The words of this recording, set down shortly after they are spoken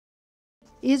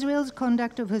Israel's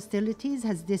conduct of hostilities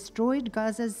has destroyed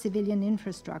Gaza's civilian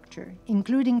infrastructure,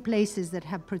 including places that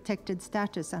have protected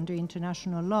status under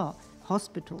international law,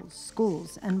 hospitals,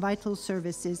 schools, and vital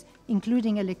services,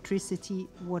 including electricity,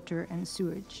 water, and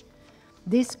sewage.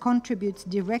 This contributes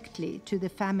directly to the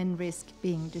famine risk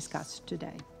being discussed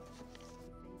today.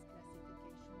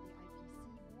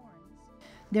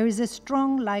 There is a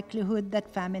strong likelihood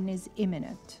that famine is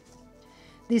imminent.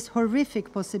 This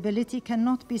horrific possibility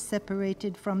cannot be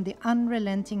separated from the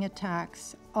unrelenting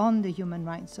attacks on the human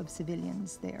rights of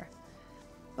civilians there.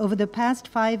 Over the past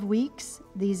 5 weeks,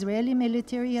 the Israeli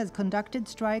military has conducted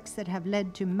strikes that have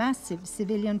led to massive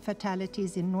civilian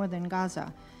fatalities in northern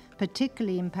Gaza,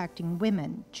 particularly impacting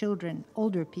women, children,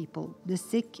 older people, the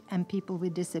sick, and people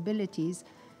with disabilities,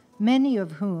 many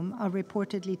of whom are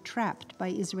reportedly trapped by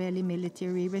Israeli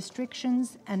military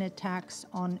restrictions and attacks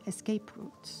on escape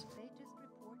routes.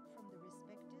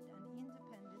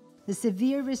 The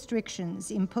severe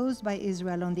restrictions imposed by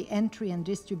Israel on the entry and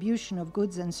distribution of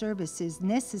goods and services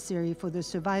necessary for the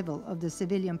survival of the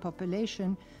civilian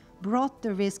population brought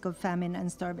the risk of famine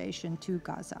and starvation to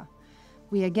Gaza.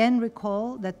 We again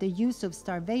recall that the use of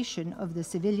starvation of the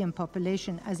civilian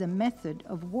population as a method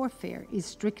of warfare is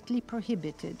strictly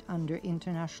prohibited under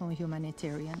international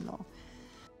humanitarian law.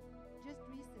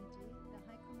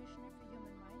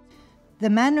 The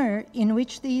manner in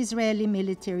which the Israeli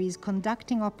military is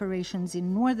conducting operations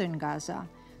in northern Gaza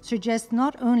suggests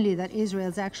not only that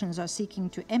Israel's actions are seeking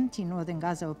to empty northern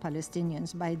Gaza of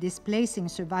Palestinians by displacing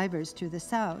survivors to the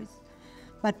south,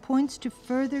 but points to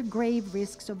further grave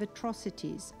risks of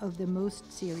atrocities of the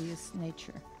most serious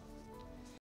nature.